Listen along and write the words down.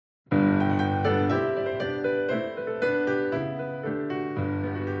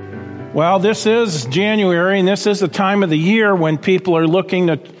Well, this is January, and this is the time of the year when people are looking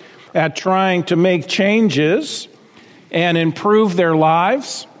at trying to make changes and improve their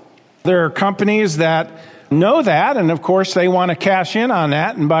lives. There are companies that know that, and of course they want to cash in on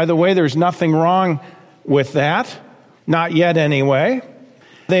that. And by the way, there's nothing wrong with that. Not yet anyway.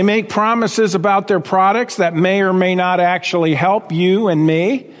 They make promises about their products that may or may not actually help you and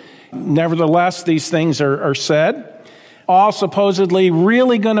me. Nevertheless, these things are said. All supposedly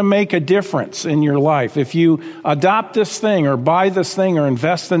really going to make a difference in your life. If you adopt this thing or buy this thing or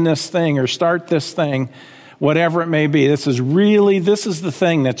invest in this thing or start this thing, whatever it may be, this is the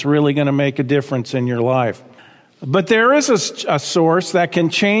thing that's really going to make a difference in your life. But there is a source that can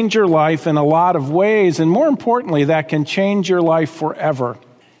change your life in a lot of ways, and more importantly, that can change your life forever.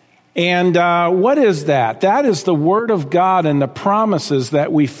 And what is that? That is the Word of God and the promises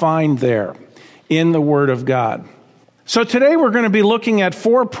that we find there in the Word of God. So today we're going to be looking at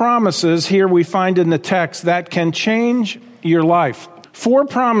 4 promises here we find in the text that can change your life. 4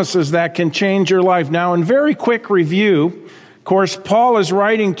 promises that can change your life. Now, in very quick review, of course, Paul is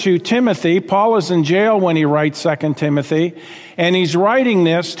writing to Timothy. Paul is in jail when he writes 2 Timothy, and he's writing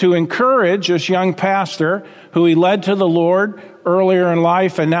this to encourage this young pastor who he led to the Lord earlier in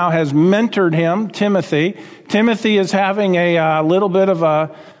life and now has mentored him, Timothy. Timothy is having a little bit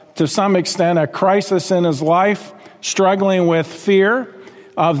of to some extent, a crisis in his life, struggling with fear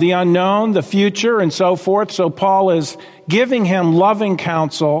of the unknown, the future, and so forth. So Paul is giving him loving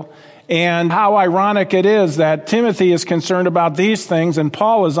counsel. And how ironic it is that Timothy is concerned about these things and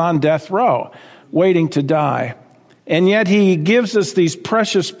Paul is on death row, waiting to die. And yet he gives us these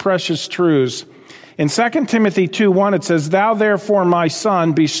precious, precious truths. In 2 Timothy 2:1, it says, "Thou therefore, my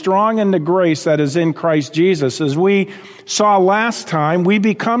son, be strong in the grace that is in Christ Jesus." As we saw last time, we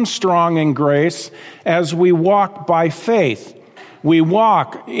become strong in grace as we walk by faith. We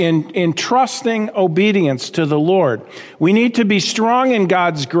walk in trusting obedience to the Lord. We need to be strong in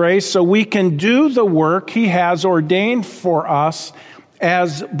God's grace so we can do the work He has ordained for us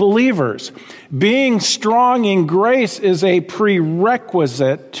as believers. Being strong in grace is a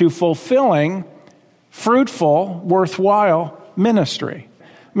prerequisite to fulfilling fruitful, worthwhile ministry.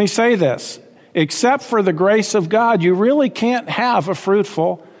 Let me say this. Except for the grace of God, you really can't have a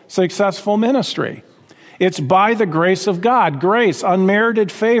fruitful, successful ministry. It's by the grace of God. Grace, unmerited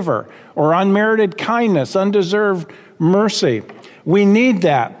favor or unmerited kindness, undeserved mercy. We need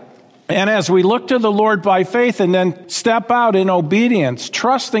that. And as we look to the Lord by faith and then step out in obedience,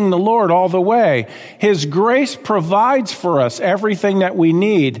 trusting the Lord all the way, His grace provides for us everything that we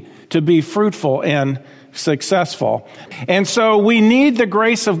need to be fruitful and successful. And so we need the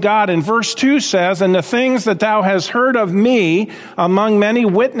grace of God. And verse 2 says, "And the things that thou hast heard of me among many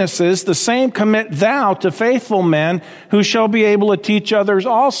witnesses, the same commit thou to faithful men who shall be able to teach others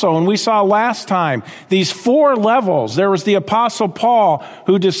also." And we saw last time these 4 levels. There was the Apostle Paul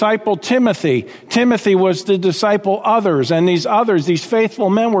who discipled Timothy. Timothy was to disciple others. And these others, these faithful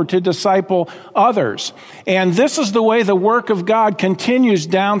men, were to disciple others. And this is the way the work of God continues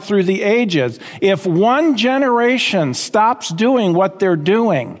down through the ages. If one generation stops doing what they're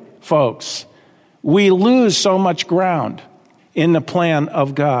doing, folks, we lose so much ground in the plan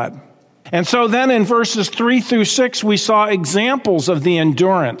of God. And so then in verses 3 through 6, we saw examples of the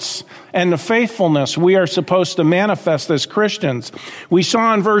endurance and the faithfulness we are supposed to manifest as Christians. We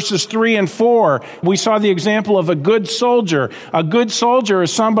saw in verses 3 and 4, we saw the example of a good soldier. A good soldier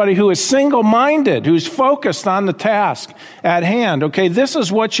is somebody who is single-minded, who's focused on the task at hand. Okay, this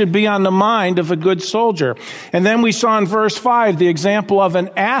is what should be on the mind of a good soldier. And then we saw in verse 5 the example of an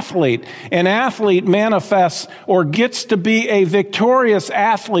athlete. An athlete manifests or gets to be a victorious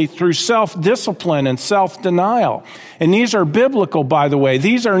athlete through self-discipline and self-denial. And these are biblical, by the way.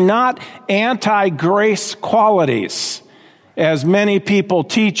 These are not anti-grace qualities, as many people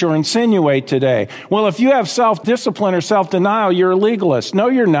teach or insinuate today. Well, if you have self-discipline or self-denial, you're a legalist. No,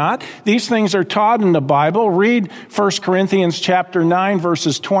 you're not. These things are taught in the Bible. Read 1 Corinthians chapter 9,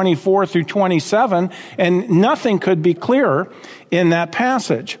 verses 24 through 27, and nothing could be clearer in that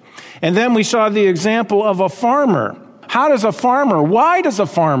passage. And then we saw the example of a farmer. Why does a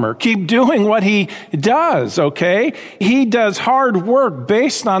farmer keep doing what he does, okay? He does hard work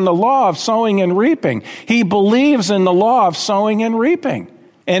based on the law of sowing and reaping. He believes in the law of sowing and reaping.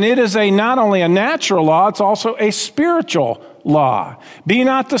 And it is not only a natural law, it's also a spiritual law. Be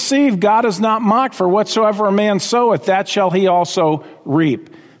not deceived, God is not mocked, for whatsoever a man soweth, that shall he also reap,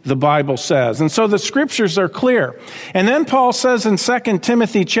 the Bible says. And so the scriptures are clear. And then Paul says in 2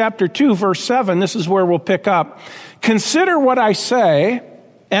 Timothy chapter 2, verse 7, this is where we'll pick up, "Consider what I say,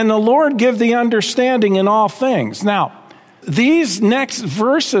 and the Lord give thee understanding in all things." Now, These next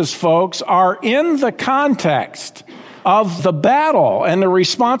verses, folks, are in the context of the battle and the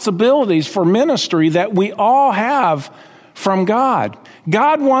responsibilities for ministry that we all have from God.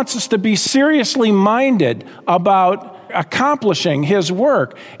 God wants us to be seriously minded about accomplishing His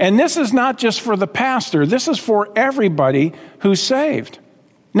work. And this is not just for the pastor. This is for everybody who's saved.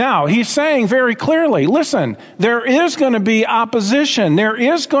 Now, He's saying very clearly, listen, there is going to be opposition. There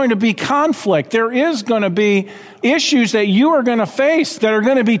is going to be conflict. There is going to be issues that you are going to face that are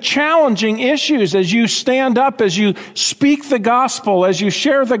going to be challenging issues as you stand up, as you speak the gospel, as you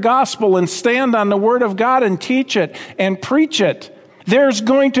share the gospel and stand on the Word of God and teach it and preach it. There's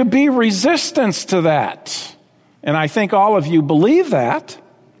going to be resistance to that. And I think all of you believe that,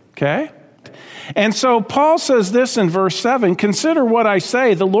 okay? And so Paul says this in verse 7, consider what I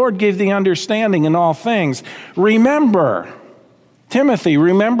say, the Lord gave the understanding in all things. Remember, Timothy,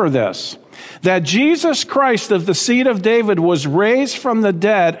 remember this, that Jesus Christ of the seed of David was raised from the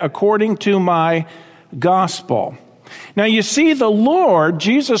dead according to my gospel. Now you see, the Lord,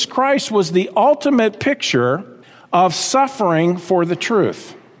 Jesus Christ, was the ultimate picture of suffering for the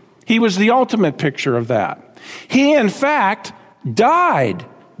truth. He was the ultimate picture of that. He, in fact, died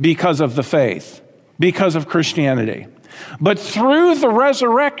because of the faith, because of Christianity. But through the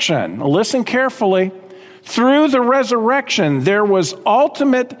resurrection, listen carefully, through the resurrection, there was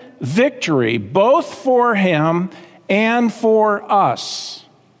ultimate victory, both for Him and for us.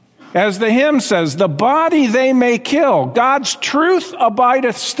 As the hymn says, the body they may kill, God's truth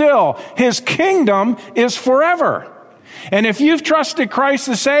abideth still. His kingdom is forever. And if you've trusted Christ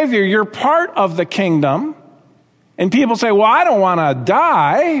the Savior, you're part of the kingdom. And people say, well, I don't want to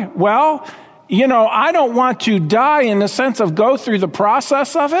die. Well, I don't want to die in the sense of go through the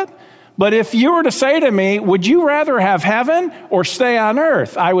process of it. But if you were to say to me, would you rather have heaven or stay on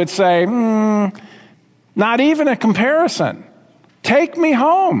earth? I would say, not even a comparison. Take me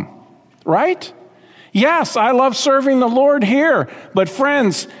home, right? Yes, I love serving the Lord here. But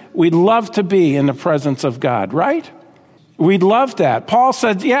friends, we'd love to be in the presence of God, right? We'd love that. Paul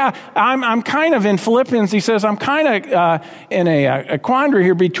said, I'm kind of in Philippians. He says, I'm kind of in a quandary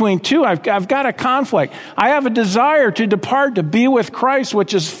here between two. I've got a conflict. I have a desire to depart to be with Christ,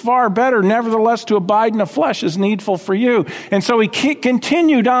 which is far better. Nevertheless, to abide in the flesh is needful for you. And so he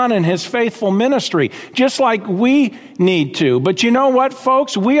continued on in his faithful ministry, just like we need to. But you know what,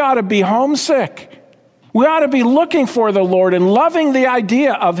 folks? We ought to be homesick. We ought to be looking for the Lord and loving the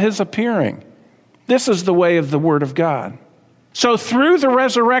idea of His appearing. This is the way of the Word of God. So through the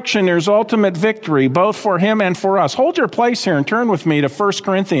resurrection, there's ultimate victory, both for Him and for us. Hold your place here and turn with me to 1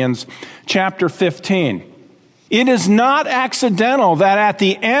 Corinthians chapter 15. It is not accidental that at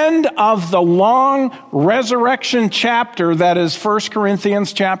the end of the long resurrection chapter, that is 1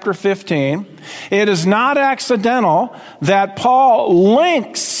 Corinthians chapter 15, it is not accidental that Paul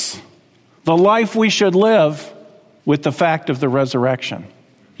links the life we should live with the fact of the resurrection.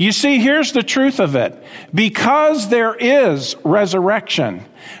 You see, here's the truth of it. Because there is resurrection,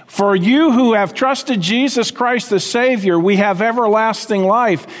 for you who have trusted Jesus Christ the Savior, we have everlasting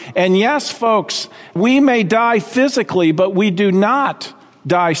life. And yes, folks, we may die physically, but we do not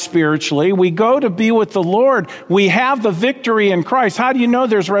die spiritually. We go to be with the Lord. We have the victory in Christ. How do you know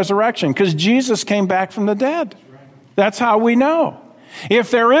there's resurrection? Because Jesus came back from the dead. That's how we know.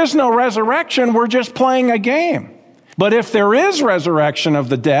 If there is no resurrection, we're just playing a game. But if there is resurrection of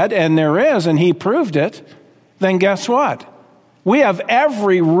the dead, and there is, and He proved it, then guess what? We have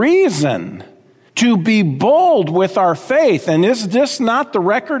every reason to be bold with our faith. And is this not the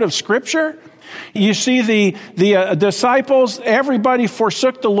record of Scripture? You see, the disciples, everybody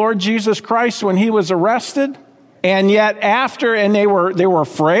forsook the Lord Jesus Christ when He was arrested. And yet they were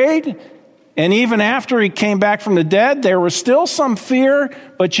afraid. And even after He came back from the dead, there was still some fear.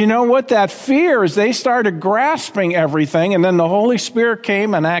 But you know what? That fear is they started grasping everything. And then the Holy Spirit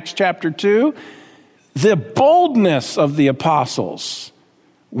came in Acts chapter 2. The boldness of the apostles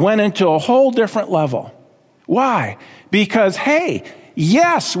went into a whole different level. Why? Because, hey,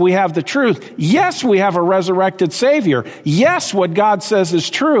 yes, we have the truth. Yes, we have a resurrected Savior. Yes, what God says is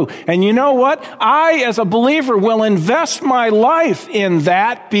true. And you know what? I, as a believer, will invest my life in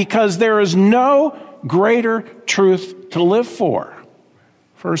that because there is no greater truth to live for.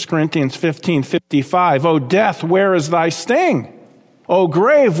 1 Corinthians 15:55, O death, where is thy sting? O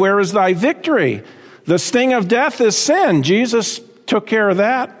grave, where is thy victory? The sting of death is sin. Jesus took care of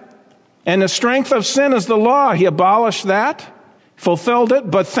that. And the strength of sin is the law. He abolished that. Fulfilled it,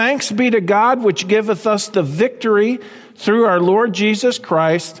 but thanks be to God which giveth us the victory through our Lord Jesus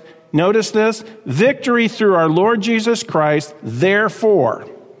Christ. Notice this, victory through our Lord Jesus Christ. Therefore,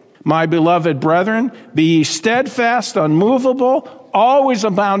 My beloved brethren, be ye steadfast, unmovable, always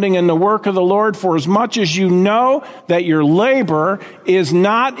abounding in the work of the Lord, for as much as you know that your labor is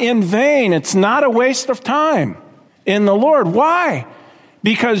not in vain. It's not a waste of time in the Lord. Why?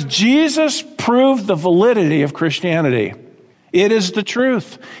 Because Jesus proved the validity of Christianity. It is the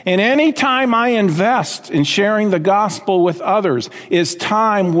truth. And any time I invest in sharing the gospel with others is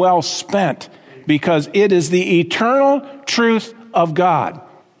time well spent, because it is the eternal truth of God.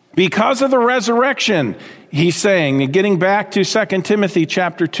 Because of the resurrection, he's saying, getting back to 2 Timothy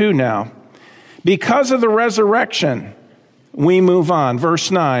chapter 2 now, because of the resurrection, we move on.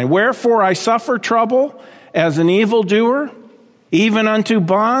 Verse 9, wherefore I suffer trouble as an evildoer, even unto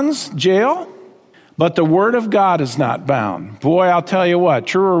bonds, jail, but the word of God is not bound. Boy, I'll tell you what,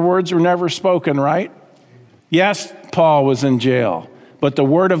 truer words were never spoken, right? Yes, Paul was in jail, but the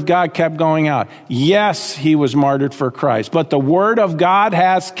word of God kept going out. Yes, he was martyred for Christ, but the word of God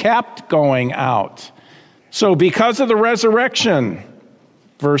has kept going out. So because of the resurrection,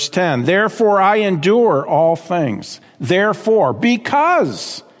 verse 10, therefore I endure all things. Therefore,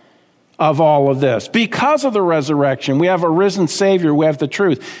 because of all of this, because of the resurrection, we have a risen Savior, we have the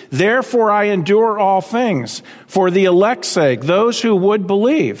truth. Therefore I endure all things for the elect's sake, those who would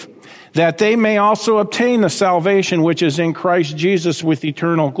believe, that they may also obtain the salvation which is in Christ Jesus with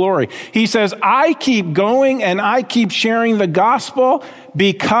eternal glory. He says, I keep going and I keep sharing the gospel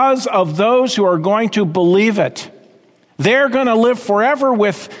because of those who are going to believe it. They're going to live forever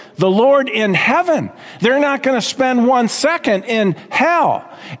with the Lord in heaven. They're not going to spend 1 second in hell.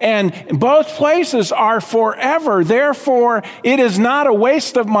 And both places are forever. Therefore, it is not a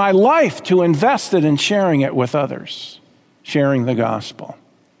waste of my life to invest it in sharing it with others, sharing the gospel.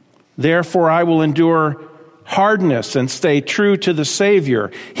 Therefore, I will endure hardness and stay true to the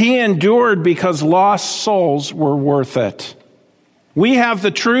Savior. He endured because lost souls were worth it. We have the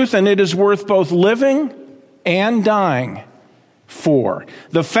truth, and it is worth both living and dying for.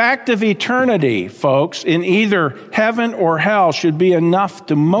 The fact of eternity, folks, in either heaven or hell should be enough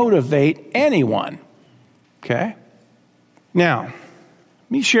to motivate anyone. Okay? Now,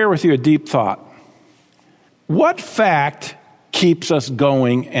 let me share with you a deep thought. What fact keeps us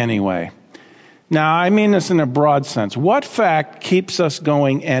going anyway? Now, I mean this in a broad sense. What fact keeps us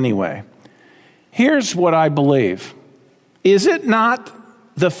going anyway? Here's what I believe. Is it not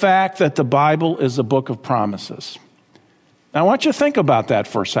the fact that the Bible is a book of promises? Now, I want you to think about that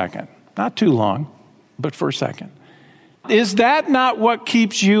for a second. Not too long, but for a second. Is that not what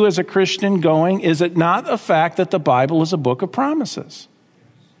keeps you as a Christian going? Is it not a fact that the Bible is a book of promises?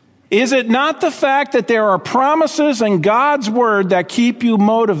 Is it not the fact that there are promises in God's word that keep you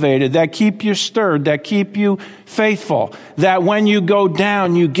motivated, that keep you stirred, that keep you faithful, that when you go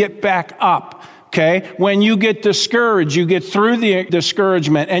down, you get back up, okay? When you get discouraged, you get through the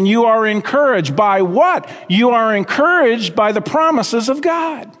discouragement, and you are encouraged by what? You are encouraged by the promises of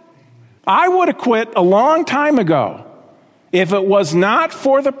God. I would have quit a long time ago if it was not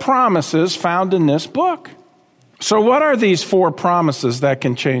for the promises found in this book. So what are these 4 promises that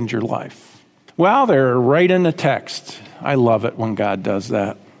can change your life? Well, they're right in the text. I love it when God does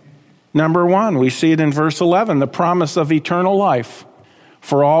that. Number 1, we see it in verse 11, the promise of eternal life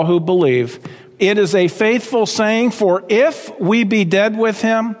for all who believe. It is a faithful saying, for if we be dead with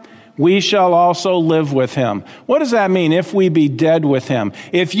him, we shall also live with him. What does that mean, if we be dead with him?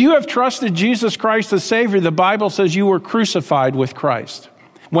 If you have trusted Jesus Christ as Savior, the Bible says you were crucified with Christ.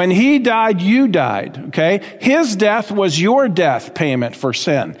 When he died, you died, okay? His death was your death payment for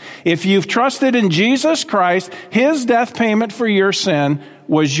sin. If you've trusted in Jesus Christ, his death payment for your sin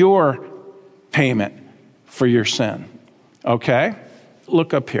was your payment for your sin, okay?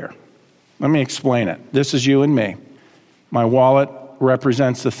 Look up here. Let me explain it. This is you and me. My wallet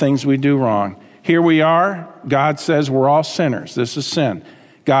represents the things we do wrong. Here we are. God says we're all sinners. This is sin.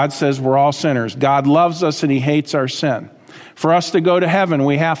 God says we're all sinners. God loves us and he hates our sin. For us to go to heaven,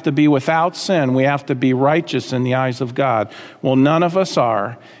 we have to be without sin. We have to be righteous in the eyes of God. Well, none of us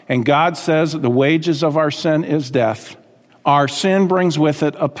are. And God says the wages of our sin is death. Our sin brings with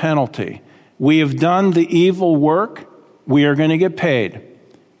it a penalty. We have done the evil work. We are going to get paid.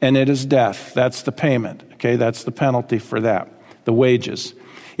 And it is death. That's the payment. Okay, that's the penalty for that. The wages.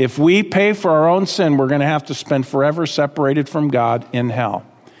 If we pay for our own sin, we're going to have to spend forever separated from God in hell.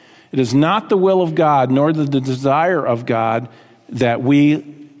 It is not the will of God, nor the desire of God, that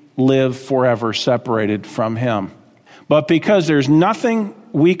we live forever separated from him. But because there's nothing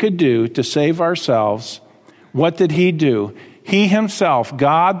we could do to save ourselves, what did he do? He himself,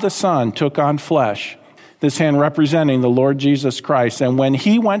 God the Son, took on flesh, this hand representing the Lord Jesus Christ. And when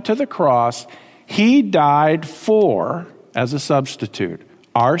he went to the cross, he died for, as a substitute,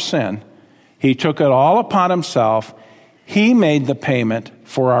 our sin. He took it all upon himself. He made the payment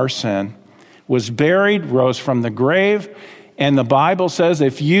for our sin, was buried, rose from the grave. And the Bible says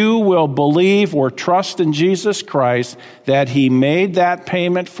if you will believe or trust in Jesus Christ, that he made that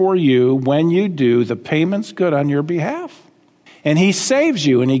payment for you, when you do, the payment's good on your behalf. And he saves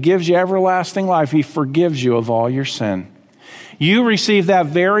you and he gives you everlasting life. He forgives you of all your sin. You receive that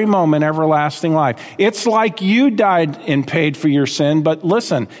very moment everlasting life. It's like you died and paid for your sin. But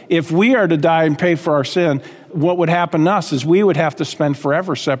listen, if we are to die and pay for our sin, what would happen to us is we would have to spend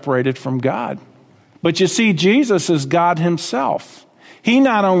forever separated from God. But you see, Jesus is God himself. He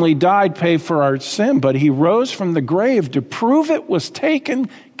not only died, paid for our sin, but he rose from the grave to prove it was taken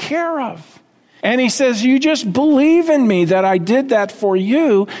care of. And he says, you just believe in me that I did that for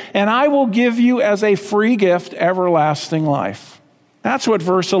you, and I will give you as a free gift everlasting life. That's what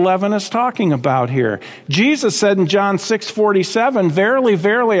verse 11 is talking about here. Jesus said in John 6:47, verily,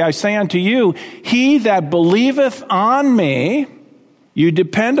 verily, I say unto you, he that believeth on me, you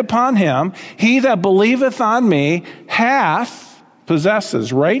depend upon him, he that believeth on me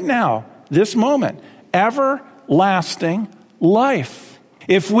possesses right now, this moment, everlasting life.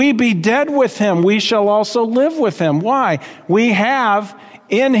 If we be dead with him, we shall also live with him. Why? We have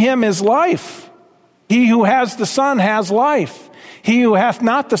in him his life. He who has the Son has life. He who hath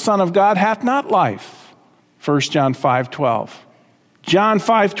not the Son of God hath not life. 1 John 5:12. John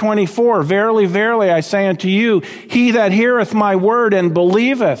 5:24, verily, verily, I say unto you, he that heareth my word and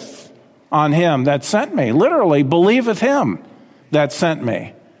believeth on him that sent me, literally, believeth him that sent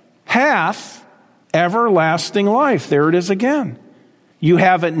me, hath everlasting life. There it is again. You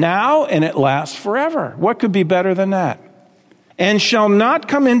have it now, and it lasts forever. What could be better than that? And shall not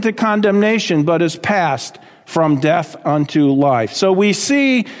come into condemnation, but is passed from death unto life. So we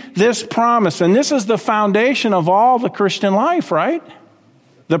see this promise, and this is the foundation of all the Christian life, right?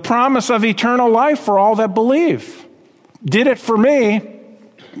 The promise of eternal life for all that believe. Did it for me.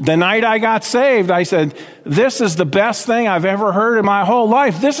 The night I got saved, I said, this is the best thing I've ever heard in my whole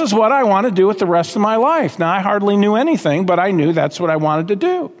life. This is what I want to do with the rest of my life. Now, I hardly knew anything, but I knew that's what I wanted to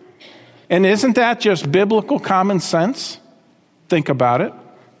do. And isn't that just biblical common sense? Think about it.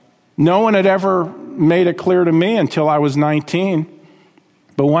 No one had ever made it clear to me until I was 19.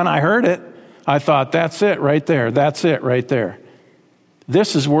 But when I heard it, I thought, that's it right there. That's it right there.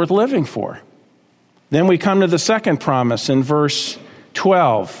 This is worth living for. Then we come to the second promise in verse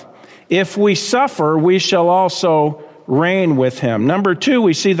 12. If we suffer, we shall also reign with him. Number 2,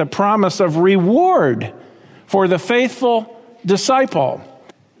 we see the promise of reward for the faithful disciple.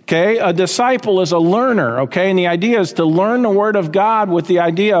 Okay, a disciple is a learner, okay? And the idea is to learn the Word of God with the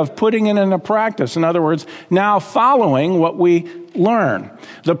idea of putting it into practice. In other words, now following what we learn.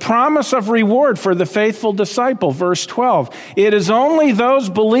 The promise of reward for the faithful disciple, verse 12. It is only those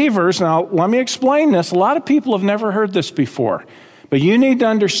believers, now let me explain this. A lot of people have never heard this before. But you need to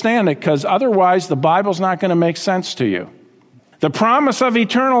understand it, because otherwise the Bible's not going to make sense to you. The promise of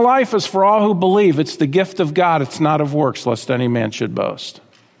eternal life is for all who believe. It's the gift of God. It's not of works, lest any man should boast.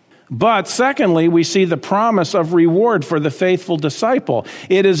 But secondly, we see the promise of reward for the faithful disciple.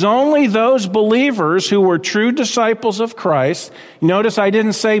 It is only those believers who were true disciples of Christ. Notice I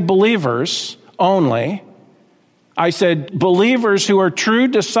didn't say believers only. I said believers who are true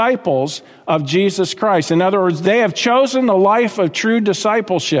disciples of Jesus Christ. In other words, they have chosen the life of true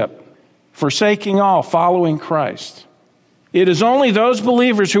discipleship, forsaking all, following Christ. It is only those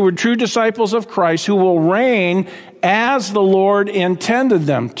believers who are true disciples of Christ who will reign as the Lord intended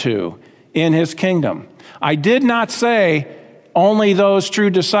them to in his kingdom. I did not say only those true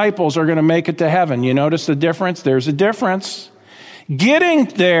disciples are going to make it to heaven. You notice the difference? There's a difference. Getting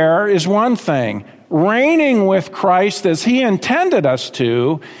there is one thing. Reigning with Christ as he intended us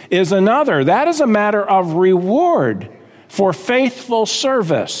to is another. That is a matter of reward for faithful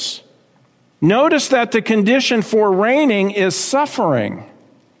service. Notice that the condition for reigning is suffering.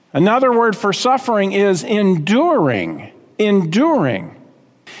 Another word for suffering is enduring. Enduring.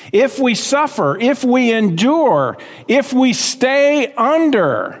 If we suffer, if we endure, if we stay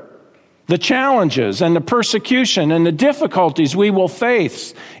under the challenges and the persecution and the difficulties we will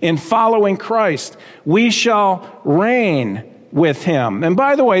face in following Christ, we shall reign with him. And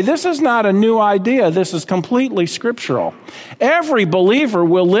by the way, this is not a new idea. This is completely scriptural. Every believer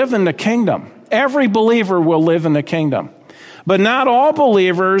will live in the kingdom. Every believer will live in the kingdom. But not all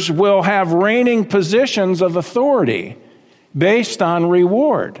believers will have reigning positions of authority based on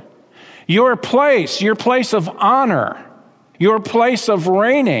reward. Your place of honor, your place of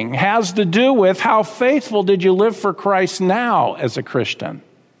reigning has to do with how faithful did you live for Christ now as a Christian.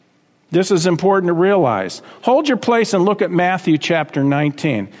 This is important to realize. Hold your place and look at Matthew chapter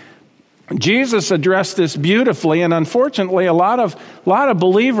 19. Jesus addressed this beautifully, and unfortunately, a lot of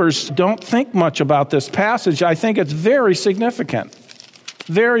believers don't think much about this passage. I think it's very significant.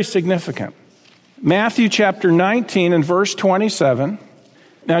 Very significant. Matthew chapter 19 and verse 27.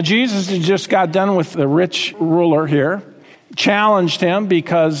 Now, Jesus had just got done with the rich ruler here, challenged him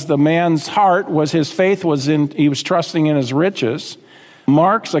because the man's heart was, his faith was in, he was trusting in his riches.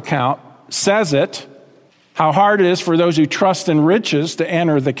 Mark's account says it, how hard it is for those who trust in riches to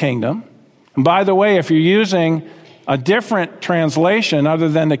enter the kingdom. And by the way, if you're using a different translation other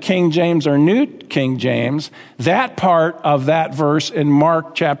than the King James or New King James, that part of that verse in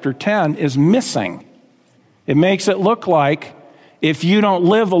Mark chapter 10 is missing. It makes it look like if you don't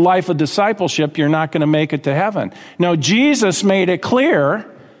live a life of discipleship, you're not going to make it to heaven. No, Jesus made it clear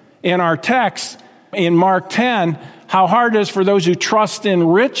in our text in Mark 10 how hard it is for those who trust in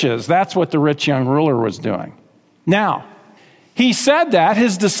riches. That's what the rich young ruler was doing. Now, he said that.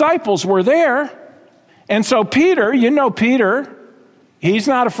 His disciples were there. And so Peter, you know Peter, he's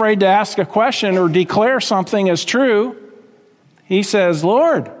not afraid to ask a question or declare something as true. He says,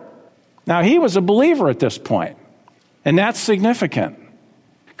 Lord. Now, he was a believer at this point. And that's significant.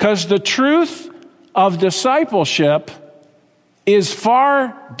 Because the truth of discipleship is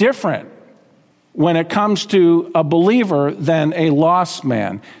far different when it comes to a believer than a lost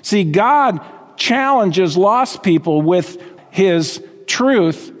man. See, God challenges lost people with his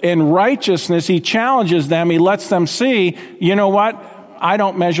truth and righteousness. He challenges them. He lets them see, you know what? I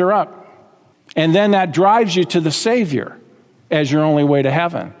don't measure up. And then that drives you to the Savior as your only way to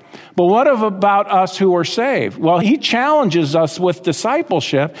heaven. But what about us who are saved? Well, he challenges us with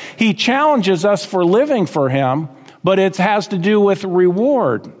discipleship. He challenges us for living for him, but it has to do with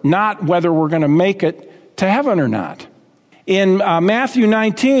reward, not whether we're going to make it to heaven or not. In Matthew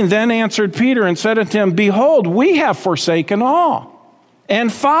 19, then answered Peter and said unto him, Behold, we have forsaken all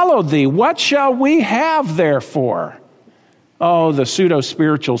and followed thee. What shall we have therefore? Oh, the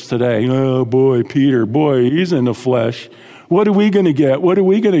pseudo-spirituals today. Oh, boy, Peter, boy, he's in the flesh. What are we going to get? What are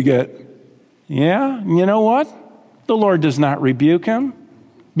we going to get? Yeah, you know what? The Lord does not rebuke him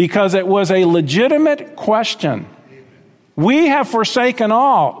because it was a legitimate question. We have forsaken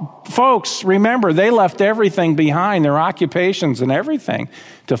all. Folks, remember, they left everything behind, their occupations and everything,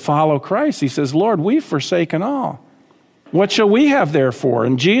 to follow Christ. He says, Lord, we've forsaken all. What shall we have therefore?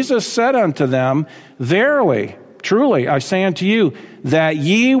 And Jesus said unto them, Verily, truly, I say unto you, that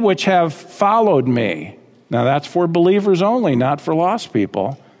ye which have followed me. Now that's for believers only, not for lost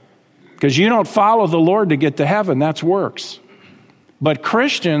people. Because you don't follow the Lord to get to heaven, that's works. But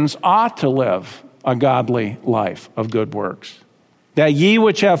Christians ought to live a godly life of good works. That ye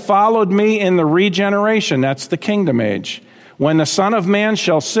which have followed me in the regeneration, that's the kingdom age, when the Son of Man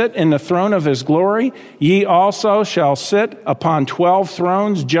shall sit in the throne of his glory, ye also shall sit upon 12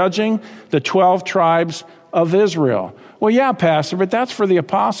 thrones, judging the 12 tribes of Israel. Well, yeah, Pastor, but that's for the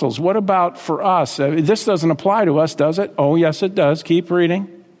apostles. What about for us? This doesn't apply to us, does it? Oh, yes, it does. Keep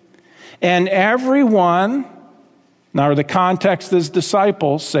reading. And everyone, now the context is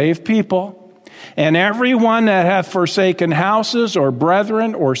disciples, saved people, and everyone that hath forsaken houses or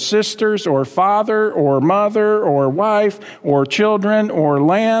brethren or sisters or father or mother or wife or children or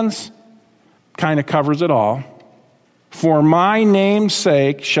lands, kind of covers it all, for my name's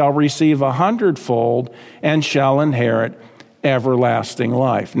sake shall receive 100-fold and shall inherit everlasting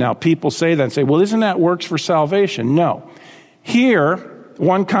life. Now, people say that and say, well, isn't that works for salvation? No. Here,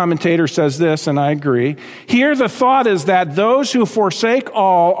 one commentator says this, and I agree. Here, the thought is that those who forsake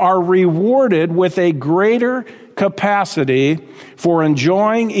all are rewarded with a greater capacity for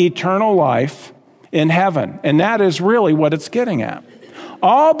enjoying eternal life in heaven. And that is really what it's getting at.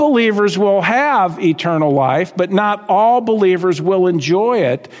 All believers will have eternal life, but not all believers will enjoy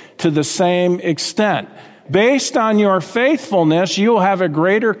it to the same extent. Based on your faithfulness, you'll have a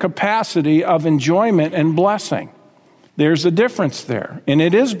greater capacity of enjoyment and blessing. There's a difference there, and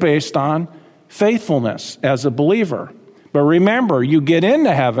it is based on faithfulness as a believer. But remember, you get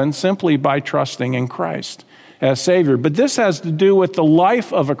into heaven simply by trusting in Christ as Savior. But this has to do with the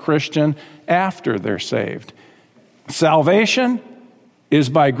life of a Christian after they're saved. Salvation is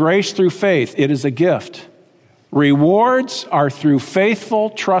by grace through faith. It is a gift. Rewards are through faithful,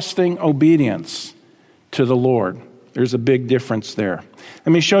 trusting obedience to the Lord. There's a big difference there.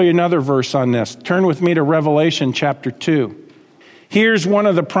 Let me show you another verse on this. Turn with me to Revelation chapter 2. Here's one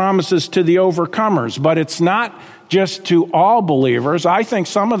of the promises to the overcomers, but it's not just to all believers. I think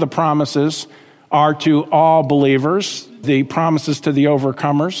some of the promises are to all believers, the promises to the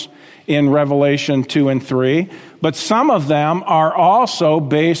overcomers. in Revelation 2 and 3, but some of them are also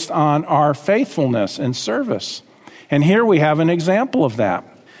based on our faithfulness and service. And here we have an example of that.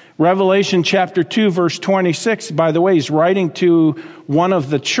 Revelation chapter 2, verse 26, by the way, he's writing to one of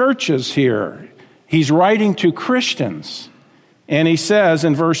the churches here. He's writing to Christians. And he says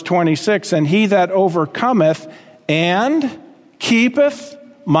in verse 26, "And he that overcometh and keepeth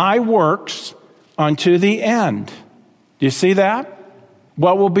my works unto the end." Do you see that?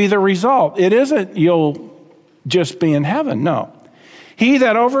 What will be the result? It isn't you'll just be in heaven. No. "He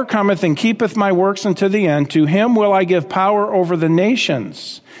that overcometh and keepeth my works unto the end, to him will I give power over the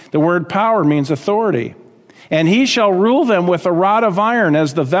nations." The word power means authority. "And he shall rule them with a rod of iron,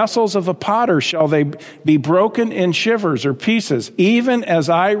 as the vessels of a potter shall they be broken in shivers," or pieces, "even as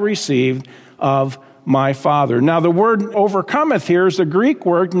I received of my Father." Now the word overcometh here is the Greek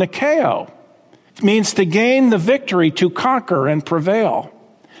word nikeo. It means to gain the victory, to conquer and prevail.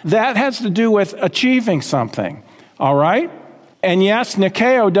 That has to do with achieving something, all right? And yes,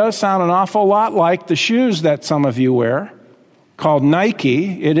 nikeo does sound an awful lot like the shoes that some of you wear, called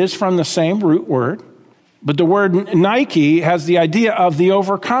Nike. It is from the same root word. But the word Nike has the idea of the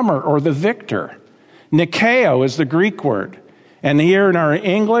overcomer or the victor. Nikeo is the Greek word. And here in our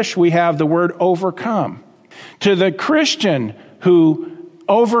English, we have the word overcome. To the Christian who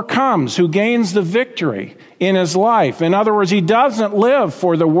overcomes, who gains the victory in his life. In other words, he doesn't live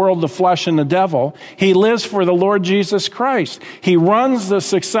for the world, the flesh, and the devil. He lives for the Lord Jesus Christ. He runs the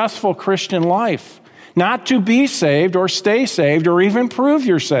successful Christian life, not to be saved or stay saved or even prove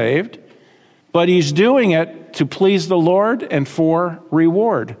you're saved, but he's doing it to please the Lord and for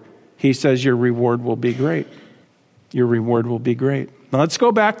reward. He says your reward will be great. Your reward will be great. Now let's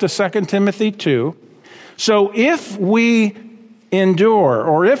go back to 2 Timothy 2. So if we endure,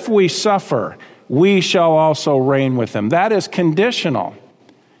 or if we suffer, we shall also reign with him. That is conditional.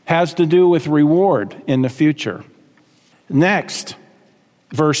 Has to do with reward in the future. Next,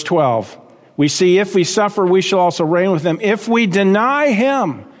 verse 12. We see if we suffer, we shall also reign with him. If we deny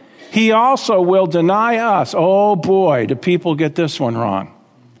him, he also will deny us. Oh boy, do people get this one wrong.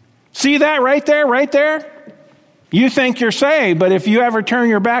 See that right there, right there? You think you're saved, but if you ever turn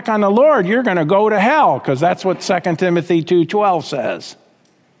your back on the Lord, you're going to go to hell, because that's what 2 Timothy 2:12 says.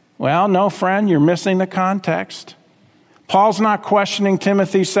 Well, no, friend, you're missing the context. Paul's not questioning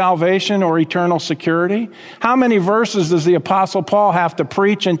Timothy's salvation or eternal security. How many verses does the Apostle Paul have to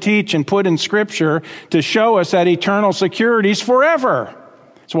preach and teach and put in Scripture to show us that eternal security is forever?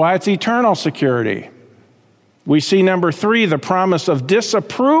 That's why it's eternal security. We see number 3, the promise of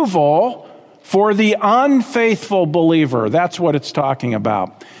disapproval for the unfaithful believer. That's what it's talking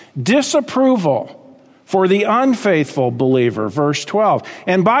about. Disapproval for the unfaithful believer, verse 12.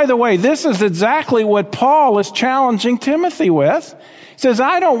 And by the way, this is exactly what Paul is challenging Timothy with. He says,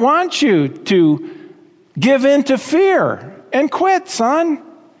 I don't want you to give in to fear and quit, son.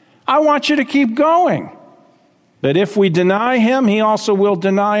 I want you to keep going. But if we deny him, he also will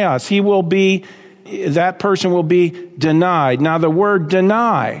deny us. That person will be denied. Now the word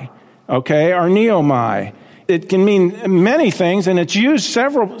deny, okay, or neomai, it can mean many things, and it's used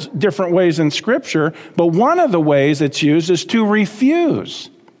several different ways in Scripture, but one of the ways it's used is to refuse.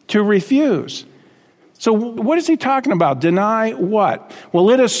 To refuse. So what is he talking about? Deny what? Well,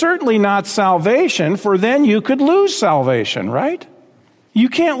 it is certainly not salvation, for then you could lose salvation, right? You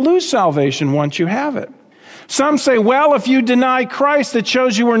can't lose salvation once you have it. Some say, well, if you deny Christ, it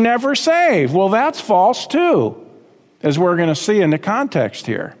shows you were never saved. Well, that's false too, as we're going to see in the context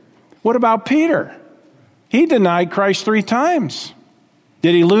here. What about Peter? He denied Christ 3 times.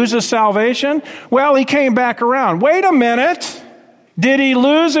 Did he lose his salvation? Well, he came back around. Wait a minute. Did he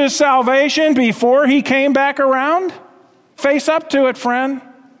lose his salvation before he came back around? Face up to it, friend.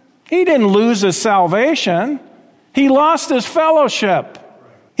 He didn't lose his salvation. He lost his fellowship.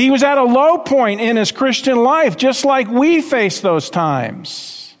 He was at a low point in his Christian life, just like we face those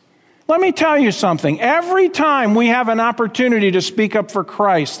times. Let me tell you something. Every time we have an opportunity to speak up for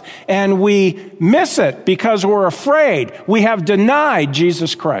Christ and we miss it because we're afraid, we have denied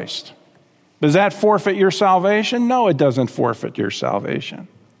Jesus Christ. Does that forfeit your salvation? No, it doesn't forfeit your salvation.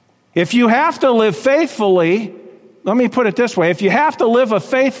 If you have to live faithfully, let me put it this way. If you have to live a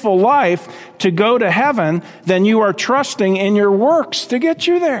faithful life to go to heaven, then you are trusting in your works to get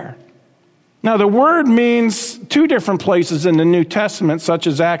you there. Now, the word means 2 different places in the New Testament, such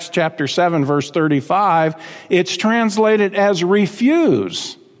as Acts chapter 7, verse 35. It's translated as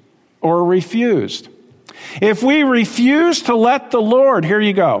refuse or refused. If we refuse to let the Lord, here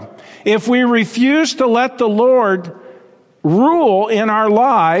you go. If we refuse to let the Lord rule in our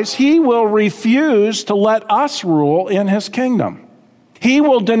lives, he will refuse to let us rule in his kingdom. He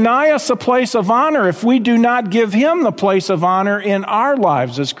will deny us a place of honor if we do not give him the place of honor in our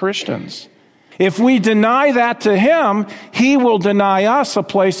lives as Christians. If we deny that to him, he will deny us a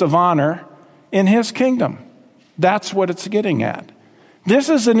place of honor in his kingdom. That's what it's getting at. This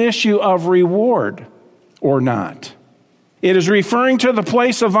is an issue of reward or not. It is referring to the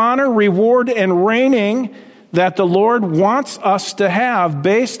place of honor, reward, and reigning that the Lord wants us to have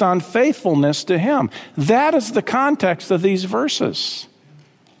based on faithfulness to him. That is the context of these verses.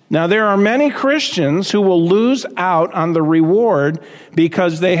 Now, there are many Christians who will lose out on the reward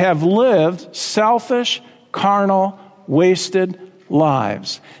because they have lived selfish, carnal, wasted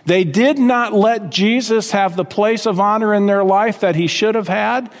lives. They did not let Jesus have the place of honor in their life that he should have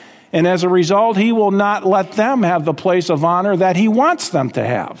had, and as a result, he will not let them have the place of honor that he wants them to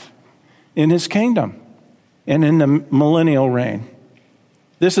have in his kingdom and in the millennial reign.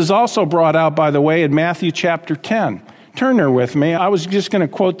 This is also brought out, by the way, in Matthew chapter 10. Turn there with me. I was just going to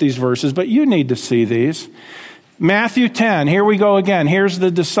quote these verses, but you need to see these. Matthew 10, here we go again. Here's the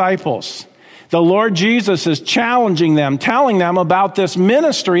disciples. The Lord Jesus is challenging them, telling them about this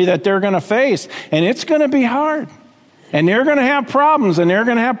ministry that they're going to face. And it's going to be hard. And they're going to have problems, and they're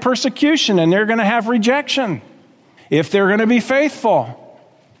going to have persecution, and they're going to have rejection if they're going to be faithful.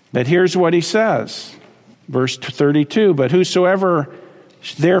 But here's what he says. Verse 32, but whosoever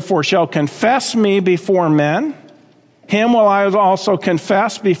therefore shall confess me before men, him will I also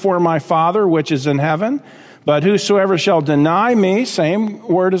confess before my Father which is in heaven. But whosoever shall deny me, same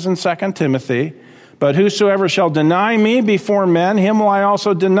word as in 2 Timothy, but whosoever shall deny me before men, him will I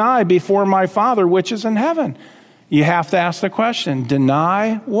also deny before my Father which is in heaven. You have to ask the question,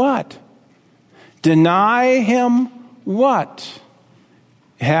 deny what? Deny him what?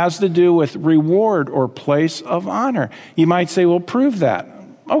 It has to do with reward or place of honor. You might say, well, prove that.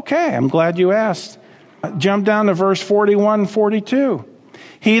 Okay, I'm glad you asked. Jump down to verse 41 and 42.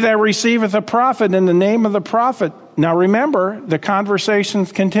 He that receiveth a prophet in the name of the prophet, now remember, the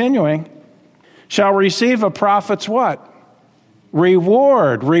conversation's continuing, shall receive a prophet's what?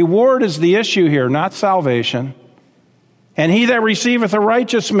 Reward. Reward is the issue here, not salvation. And he that receiveth a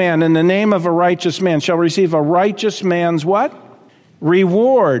righteous man in the name of a righteous man shall receive a righteous man's what?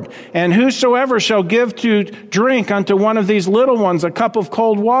 Reward. And whosoever shall give to drink unto one of these little ones a cup of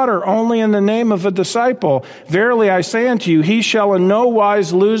cold water only in the name of a disciple, verily I say unto you, he shall in no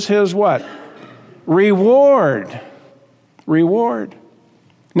wise lose his what? Reward. Reward.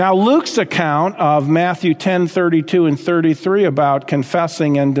 Now Luke's account of Matthew 10:32 and 33 about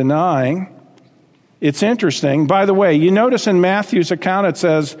confessing and denying, it's interesting. By the way, you notice in Matthew's account it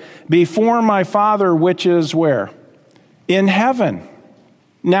says, before my Father which is where? In heaven.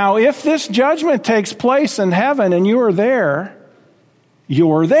 Now, if this judgment takes place in heaven and you are there,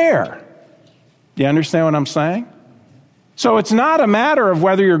 you're there. Do you understand what I'm saying? So it's not a matter of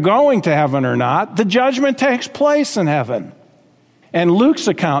whether you're going to heaven or not. The judgment takes place in heaven. And Luke's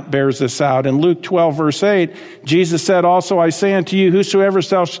account bears this out. In Luke 12, verse 8, Jesus said, also I say unto you, whosoever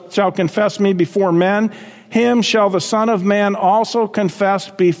shall confess me before men, him shall the Son of Man also confess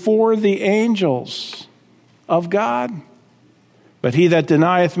before the angels of God. But he that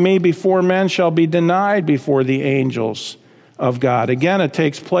denieth me before men shall be denied before the angels of God. Again, it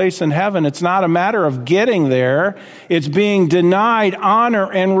takes place in heaven. It's not a matter of getting there. It's being denied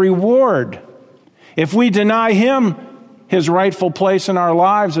honor and reward. If we deny him his rightful place in our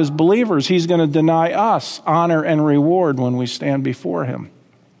lives as believers, he's going to deny us honor and reward when we stand before him.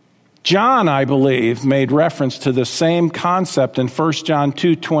 John, I believe, made reference to the same concept in 1 John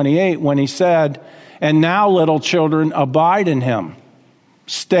 2:28 when he said, and now, little children, abide in him.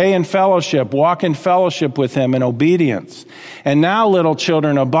 Stay in fellowship, walk in fellowship with him in obedience. And now, little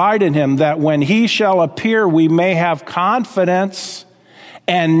children, abide in him, that when he shall appear, we may have confidence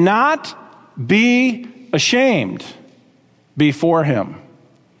and not be ashamed before him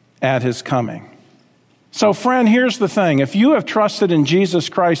at his coming. So, friend, here's the thing. If you have trusted in Jesus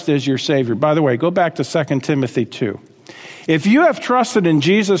Christ as your Savior, by the way, go back to 2 Timothy 2. If you have trusted in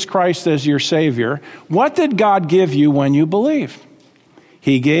Jesus Christ as your Savior, what did God give you when you believed?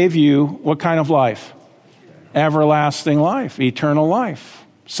 He gave you what kind of life? Everlasting life, eternal life.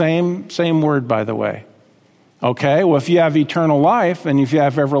 Same word, by the way. Okay, well, if you have eternal life and if you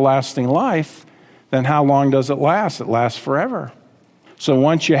have everlasting life, then how long does it last? It lasts forever. So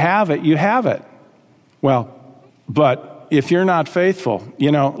once you have it, you have it. Well, but if you're not faithful,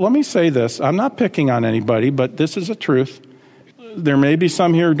 let me say this. I'm not picking on anybody, but this is a truth. There may be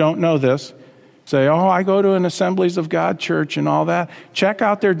some here who don't know this. Say, I go to an Assemblies of God church and all that. Check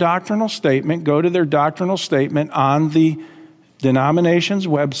out their doctrinal statement. Go to their doctrinal statement on the denomination's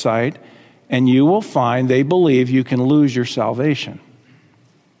website, and you will find they believe you can lose your salvation.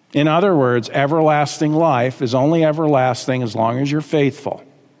 In other words, everlasting life is only everlasting as long as you're faithful.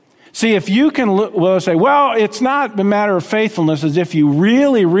 See, if you can say, well, it's not a matter of faithfulness, as if you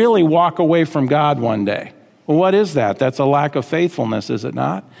really, really walk away from God one day. Well, what is that? That's a lack of faithfulness, is it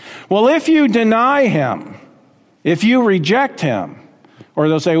not? Well, if you deny him, if you reject him, or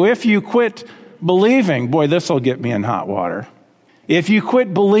they'll say, well, if you quit believing, boy, this will get me in hot water. If you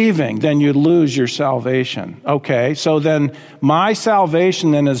quit believing, then you lose your salvation. Okay, so then my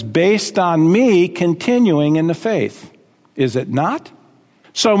salvation then is based on me continuing in the faith. Is it not?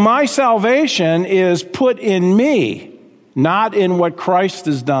 So my salvation is put in me, not in what Christ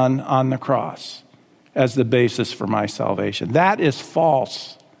has done on the cross as the basis for my salvation. That is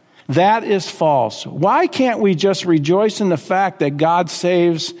false. That is false. Why can't we just rejoice in the fact that God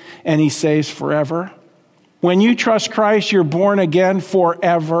saves and he saves forever? When you trust Christ, you're born again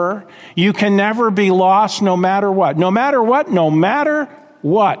forever. You can never be lost no matter what. No matter what? No matter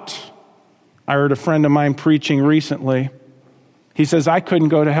what. I heard a friend of mine preaching recently. He says, I couldn't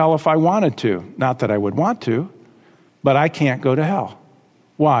go to hell if I wanted to. Not that I would want to, but I can't go to hell.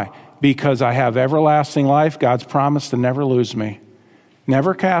 Why? Because I have everlasting life. God's promised to never lose me.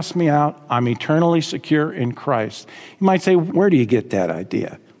 Never cast me out. I'm eternally secure in Christ. You might say, where do you get that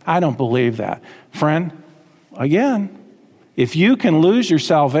idea? I don't believe that. Friend, again, if you can lose your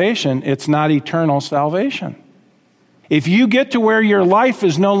salvation, it's not eternal salvation. If you get to where your life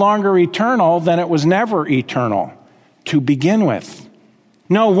is no longer eternal, then it was never eternal to begin with.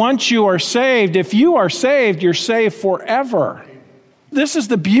 No, once you are saved, if you are saved, you're saved forever. This is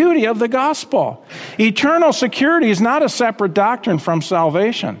the beauty of the gospel. Eternal security is not a separate doctrine from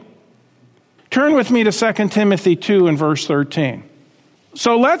salvation. Turn with me to 2 Timothy 2 and verse 13.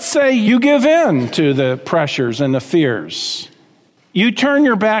 So let's say you give in to the pressures and the fears. You turn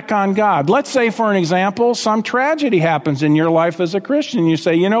your back on God. Let's say, for an example, some tragedy happens in your life as a Christian. You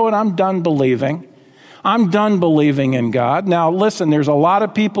say, you know what, I'm done believing. I'm done believing in God. Now, listen, there's a lot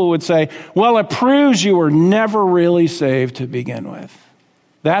of people who would say, well, it proves you were never really saved to begin with.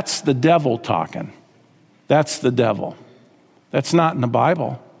 That's the devil talking. That's the devil. That's not in the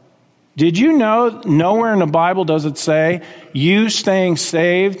Bible. Did you know nowhere in the Bible does it say you staying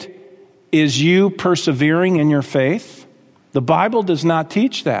saved is you persevering in your faith? The Bible does not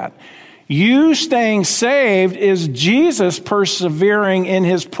teach that. You staying saved is Jesus persevering in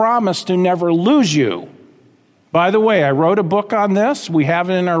his promise to never lose you. By the way, I wrote a book on this. We have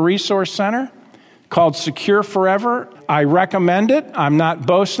it in our resource center called Secure Forever. I recommend it. I'm not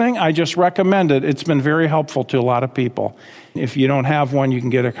boasting. I just recommend it. It's been very helpful to a lot of people. If you don't have one, you can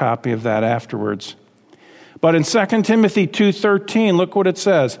get a copy of that afterwards. But in 2 Timothy 2:13, look what it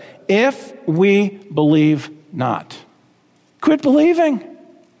says. If we believe not. Quit believing.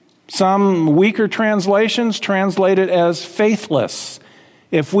 Some weaker translations translate it as faithless.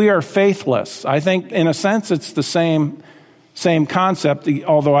 If we are faithless. I think, in a sense, it's the same concept,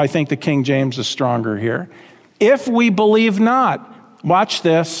 although I think the King James is stronger here. If we believe not. Watch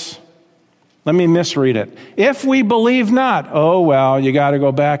this. Let me misread it. If we believe not. Oh, well, you got to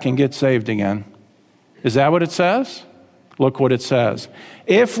go back and get saved again. Is that what it says? Look what it says.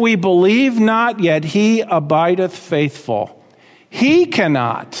 If we believe not, yet he abideth faithful. He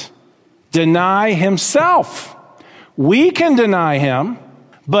cannot deny himself. We can deny him,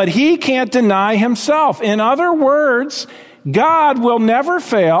 but he can't deny himself. In other words, God will never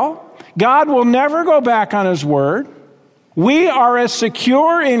fail. God will never go back on his word. We are as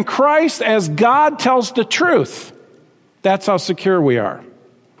secure in Christ as God tells the truth. That's how secure we are.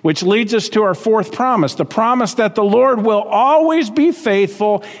 Which leads us to our fourth promise, the promise that the Lord will always be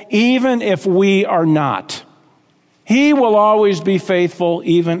faithful even if we are not. He will always be faithful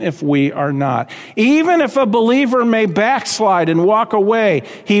even if we are not. Even if a believer may backslide and walk away,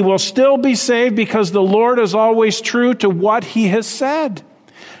 he will still be saved because the Lord is always true to what he has said.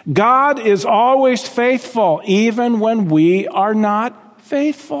 God is always faithful even when we are not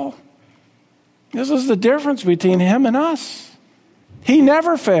faithful. This is the difference between him and us. He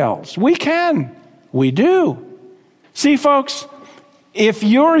never fails. We can. We do. See, folks, if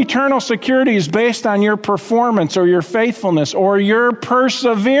your eternal security is based on your performance or your faithfulness or your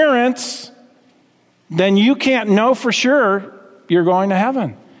perseverance, then you can't know for sure you're going to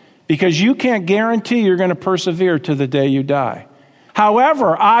heaven because you can't guarantee you're going to persevere to the day you die.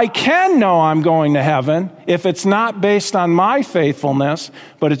 However, I can know I'm going to heaven if it's not based on my faithfulness,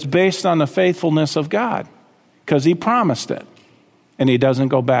 but it's based on the faithfulness of God because he promised it. And he doesn't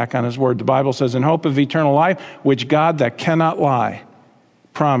go back on his word. The Bible says, in hope of eternal life, which God that cannot lie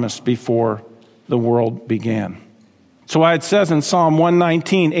promised before the world began. So it says in Psalm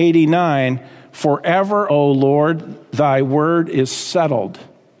 119:89, forever, O Lord, thy word is settled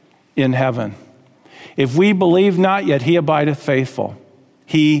in heaven. If we believe not, yet he abideth faithful.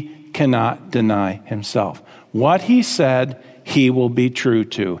 He cannot deny himself. What he said, he will be true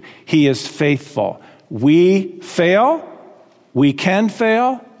to. He is faithful. We fail. We can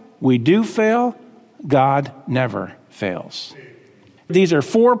fail. We do fail. God never fails. These are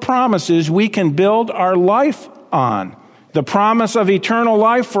 4 promises we can build our life on. The promise of eternal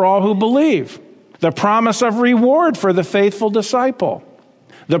life for all who believe. The promise of reward for the faithful disciple.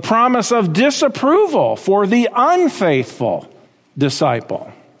 The promise of disapproval for the unfaithful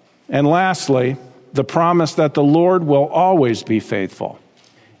disciple. And lastly, the promise that the Lord will always be faithful,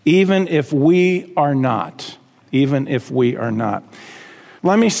 even if we are not. Even if we are not.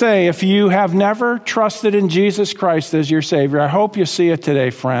 Let me say, if you have never trusted in Jesus Christ as your Savior, I hope you see it today,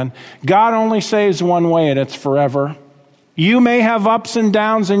 friend. God only saves one way, and it's forever. You may have ups and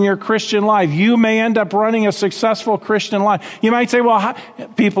downs in your Christian life. You may end up running a successful Christian life. You might say,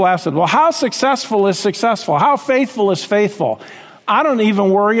 people ask it, how successful is successful? How faithful is faithful? I don't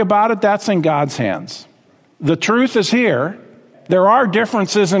even worry about it. That's in God's hands. The truth is here. There are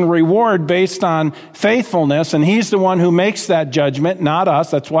differences in reward based on faithfulness, and he's the one who makes that judgment, not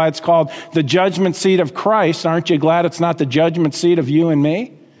us. That's why it's called the judgment seat of Christ. Aren't you glad it's not the judgment seat of you and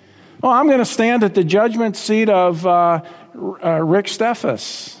me? Well, I'm going to stand at the judgment seat of Rick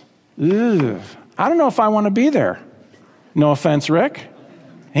Steffes. I don't know if I want to be there. No offense, Rick.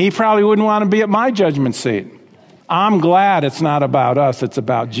 He probably wouldn't want to be at my judgment seat. I'm glad it's not about us. It's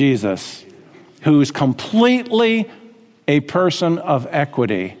about Jesus, who's completely a person of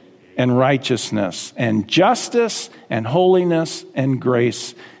equity and righteousness and justice and holiness and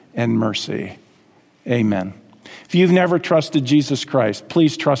grace and mercy. Amen. If you've never trusted Jesus Christ,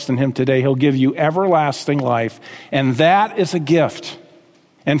 please trust in him today. He'll give you everlasting life, and that is a gift.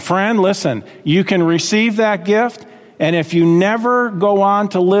 And friend, listen, you can receive that gift, and if you never go on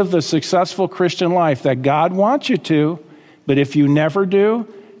to live the successful Christian life that God wants you to, but if you never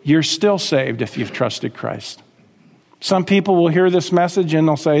do, you're still saved if you've trusted Christ. Some people will hear this message and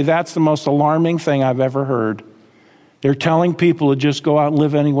they'll say, that's the most alarming thing I've ever heard. They're telling people to just go out and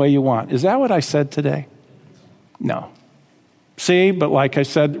live any way you want. Is that what I said today? No. See, but like I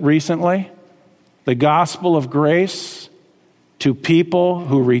said recently, the gospel of grace to people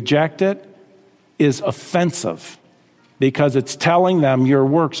who reject it is offensive because it's telling them your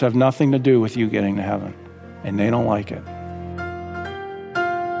works have nothing to do with you getting to heaven, and they don't like it.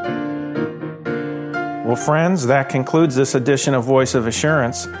 Well, friends, that concludes this edition of Voice of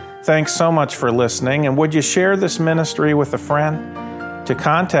Assurance. Thanks so much for listening, and would you share this ministry with a friend? To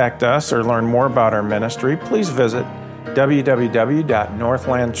contact us or learn more about our ministry, please visit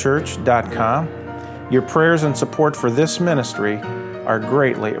www.northlandchurch.com. Your prayers and support for this ministry are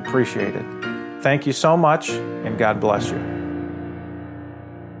greatly appreciated. Thank you so much, and God bless you.